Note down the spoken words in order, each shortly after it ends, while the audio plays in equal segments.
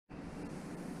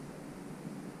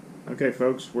Okay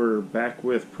folks, we're back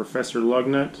with Professor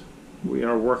Lugnut. We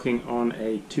are working on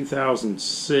a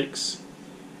 2006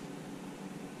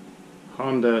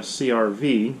 Honda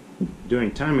CR-V,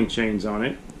 doing timing chains on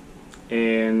it.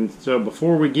 And so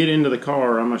before we get into the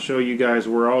car, I'm going to show you guys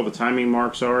where all the timing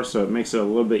marks are, so it makes it a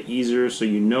little bit easier so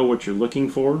you know what you're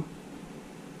looking for.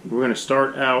 We're going to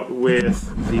start out with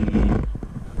the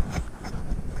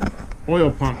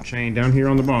oil pump chain down here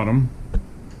on the bottom.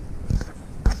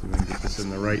 So we can get this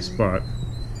in the right spot.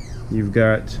 You've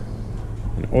got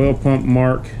an oil pump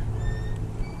mark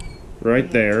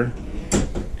right there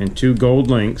and two gold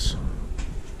links.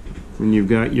 And you've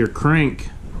got your crank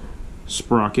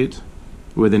sprocket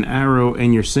with an arrow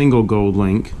and your single gold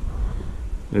link.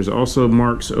 There's also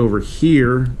marks over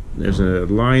here. There's a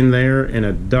line there and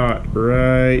a dot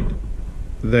right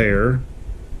there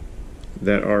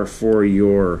that are for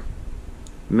your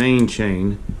main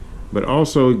chain. But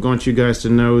also I want you guys to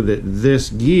know that this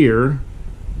gear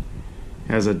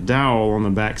has a dowel on the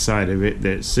back side of it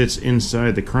that sits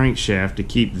inside the crankshaft to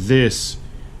keep this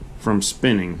from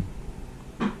spinning.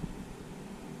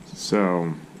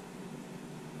 So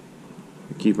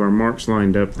keep our marks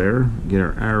lined up there, get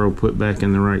our arrow put back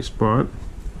in the right spot.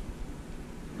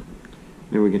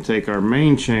 Then we can take our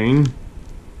main chain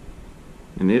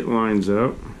and it lines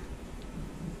up.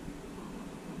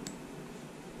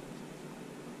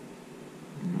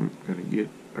 Got to get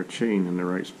our chain in the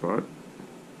right spot.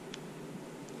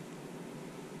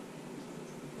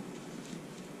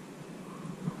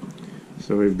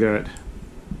 So we've got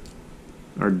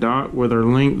our dot with our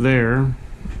link there.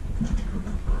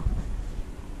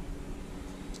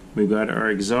 We've got our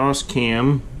exhaust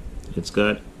cam. It's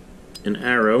got an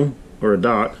arrow or a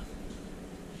dot.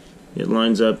 It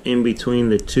lines up in between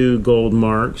the two gold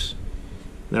marks.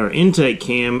 Now our intake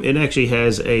cam, it actually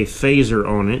has a phaser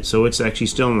on it, so it's actually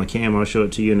still on the cam. I'll show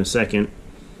it to you in a second.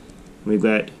 We've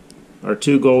got our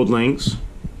two gold links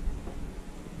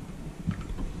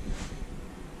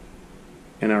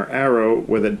and our arrow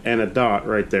with a dot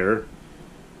right there.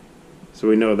 So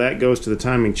we know that goes to the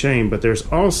timing chain, but there's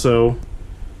also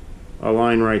a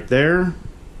line right there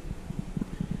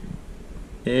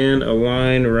and a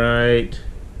line right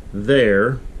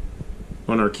there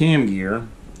on our cam gear,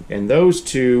 and those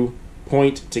two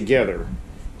point together.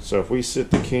 So if we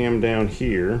sit the cam down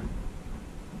here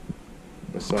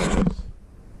beside us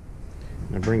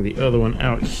and I bring the other one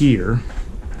out here,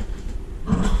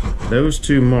 those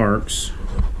two marks,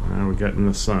 we got in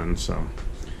the sun, so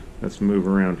let's move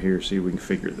around here, see if we can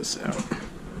figure this out.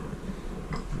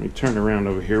 Let me turn around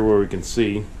over here where we can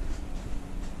see.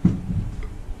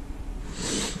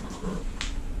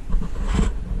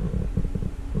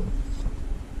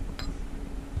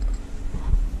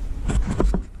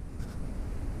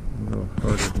 A little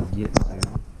harder to get to.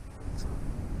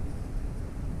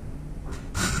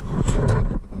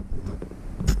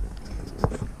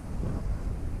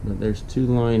 But there's two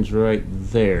lines right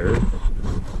there.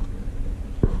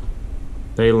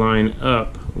 They line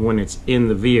up when it's in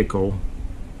the vehicle.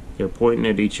 They're pointing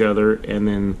at each other, and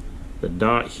then the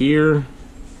dot here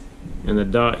and the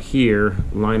dot here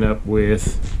line up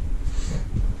with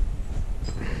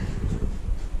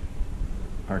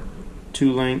our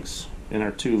two links and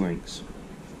our two links.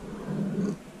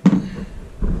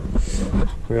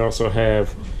 We also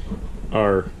have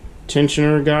our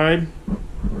tensioner guide.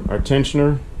 Our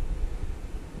tensioner,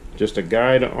 just a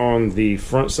guide on the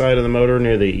front side of the motor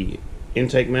near the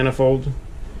intake manifold.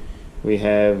 We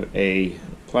have a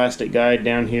plastic guide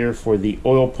down here for the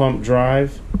oil pump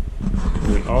drive.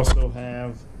 And we also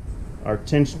have our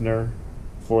tensioner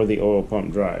for the oil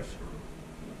pump drive.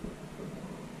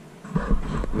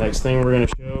 Next thing we're going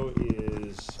to show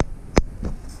is,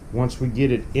 once we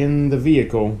get it in the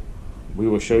vehicle, we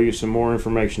will show you some more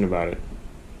information about it.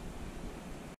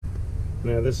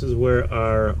 Now this is where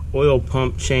our oil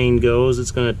pump chain goes.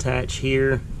 It's going to attach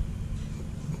here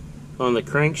on the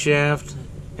crankshaft,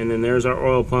 and then there's our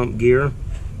oil pump gear.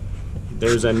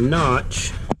 There's a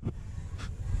notch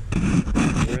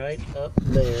right up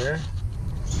there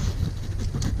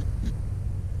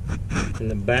in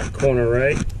the back corner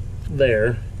right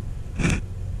there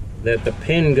that the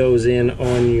pin goes in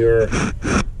on your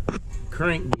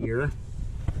crank gear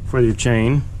for your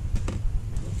chain.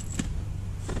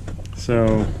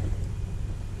 So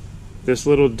this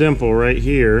little dimple right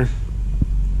here,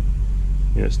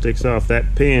 it sticks off.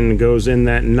 That pin goes in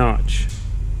that notch.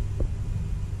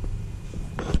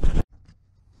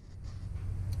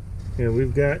 Okay,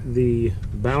 we've got the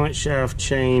balance shaft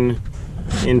chain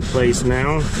in place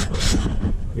now.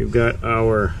 We've got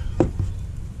our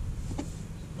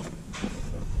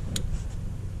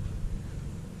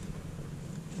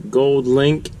gold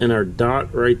link and our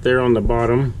dot right there on the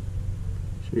bottom.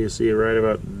 You see it right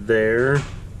about there.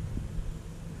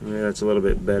 Yeah, that's a little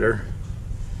bit better.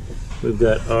 We've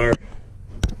got our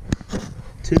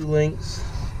 2 links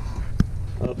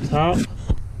up top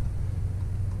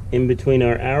in between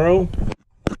our arrow.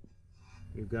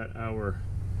 We've got our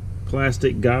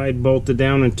plastic guide bolted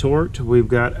down and torqued. We've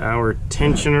got our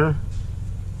tensioner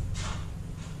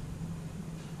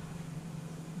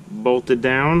bolted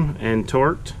down and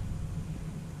torqued.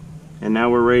 And now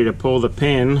we're ready to pull the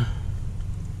pin.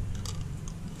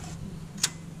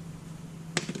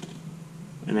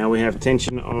 And now we have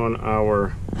tension on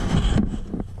our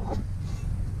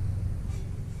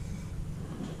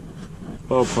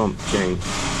oil pump chain.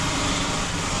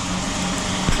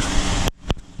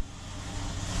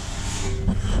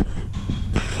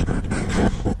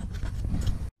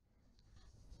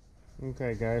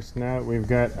 Okay guys, now that we've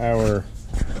got our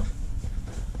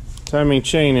timing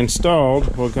chain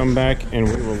installed, we'll come back and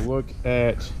we will look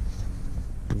at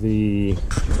the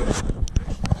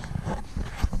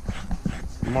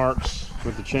marks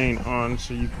with the chain on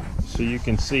so you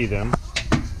can see them.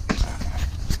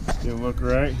 You look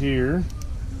right here.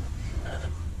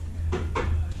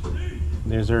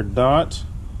 There's our dot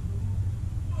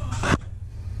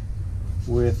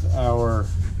with our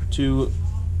 2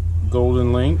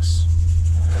 golden links.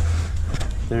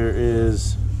 There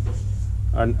is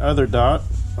another dot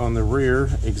on the rear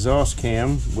exhaust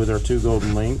cam with our 2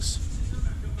 golden links,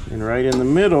 and right in the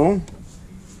middle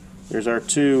there's our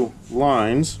 2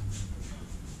 lines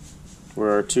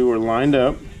where our 2 are lined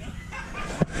up.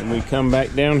 And we come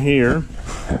back down here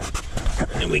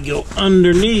and we go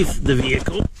underneath the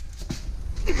vehicle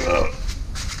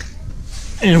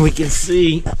and we can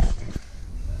see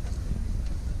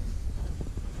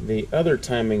the other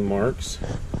timing marks.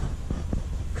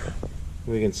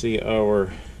 We can see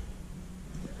our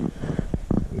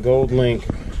gold link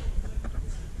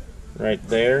right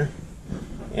there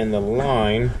and the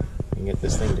line. And get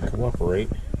this thing to cooperate.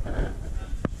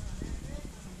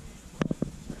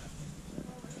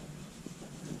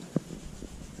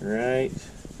 Right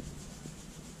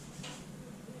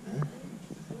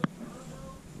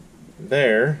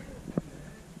there.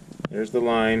 There's the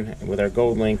line with our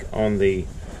gold link on the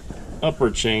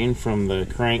upper chain from the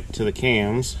crank to the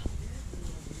cams.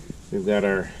 We've got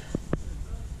our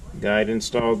guide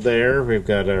installed there. We've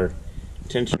got our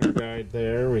tensioner guide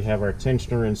there. We have our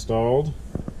tensioner installed.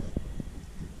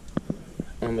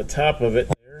 On the top of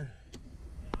it there,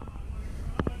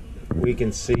 we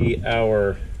can see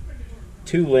our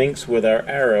 2 links with our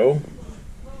arrow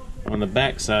on the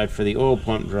back side for the oil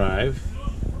pump drive.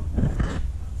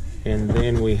 And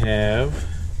then we have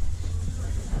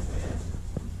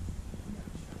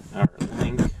our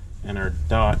link and our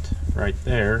dot right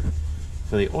there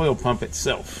for the oil pump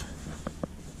itself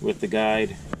with the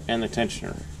guide and the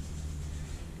tensioner.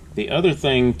 The other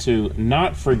thing to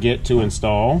not forget to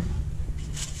install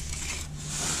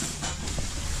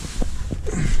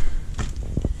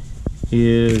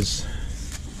is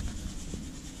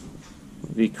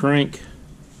the crank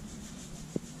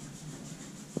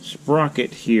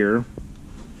sprocket here.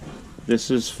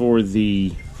 This is for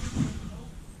the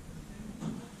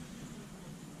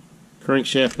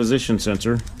crankshaft position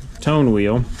sensor, tone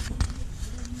wheel,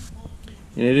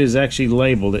 and it is actually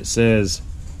labeled. It says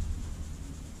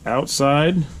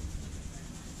outside,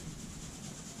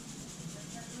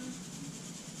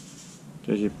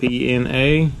 there's your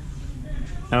PNA,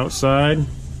 outside,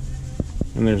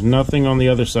 and there's nothing on the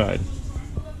other side.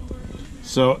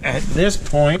 So at this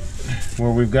point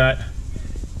where we've got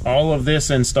all of this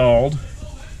installed,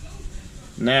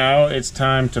 now it's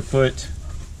time to put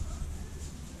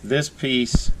this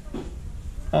piece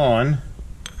on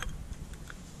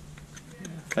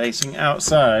facing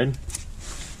outside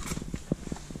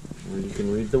where you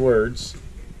can read the words.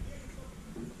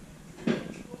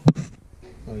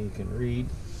 Well, you can read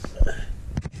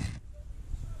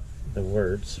the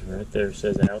words right there. It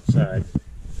says outside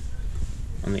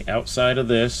on the outside of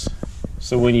this.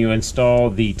 So when you install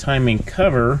the timing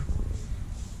cover,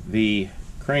 the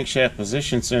crankshaft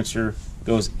position sensor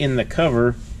goes in the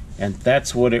cover, and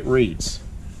that's what it reads,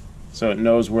 so it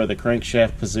knows where the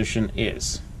crankshaft position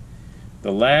is.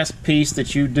 The last piece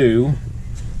that you do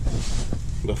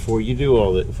before you do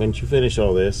all that, once you finish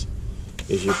all this,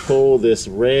 is you pull this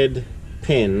red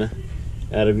pin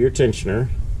out of your tensioner.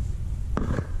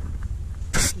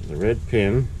 The red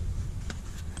pin,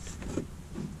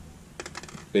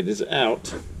 it is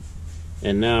out,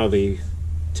 and now the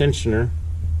tensioner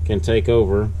can take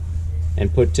over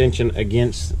and put tension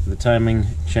against the timing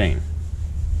chain.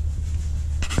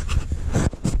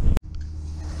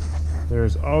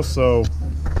 There's also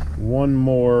one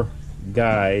more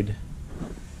guide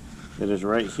that is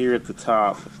right here at the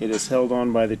top. It is held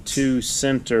on by the two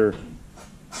center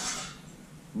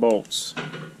bolts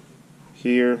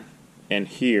here and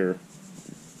here.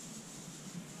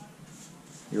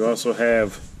 You also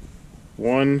have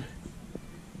 1,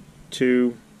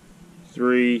 2,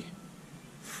 3,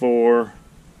 4,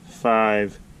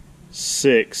 5,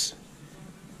 6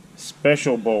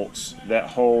 special bolts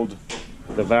that hold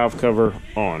the valve cover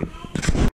on.